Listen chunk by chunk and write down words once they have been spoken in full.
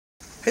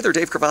Hey there,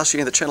 Dave Cravassi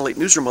in the Channel 8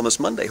 Newsroom on this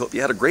Monday. Hope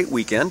you had a great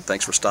weekend.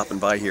 Thanks for stopping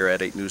by here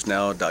at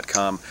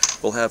 8newsnow.com.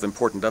 We'll have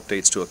important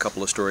updates to a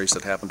couple of stories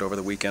that happened over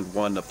the weekend.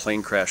 One, a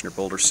plane crash near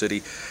Boulder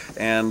City,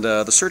 and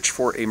the search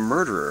for a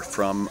murderer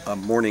from a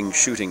morning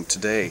shooting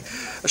today.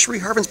 Sharie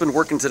Harvin's been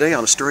working today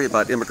on a story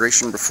about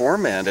immigration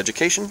reform and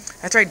education.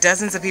 That's right.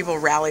 Dozens of people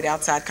rallied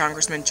outside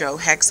Congressman Joe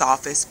Heck's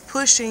office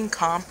pushing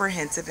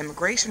comprehensive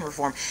immigration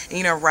reform. And,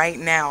 you know, right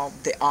now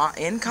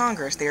in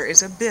Congress there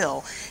is a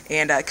bill,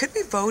 and it could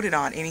be voted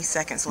on any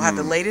second. So we'll have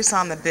the latest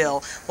on the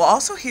bill. We'll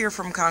also hear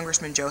from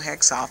Congressman Joe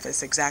Heck's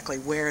office exactly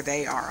where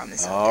they are on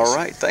this issue. All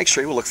right. Thanks,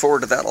 Sharie. We'll look forward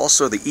to that.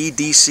 Also, the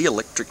EDC,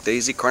 Electric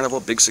Daisy Carnival,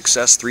 big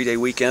success, 3-day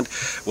weekend.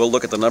 We'll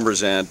look at the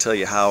numbers and tell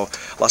you how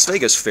Las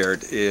Vegas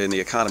fared in the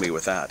economy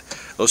with that.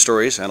 Those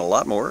stories and a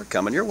lot more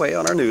coming your way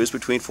on our news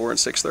between 4 and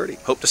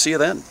 6:30. Hope to see you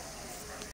then.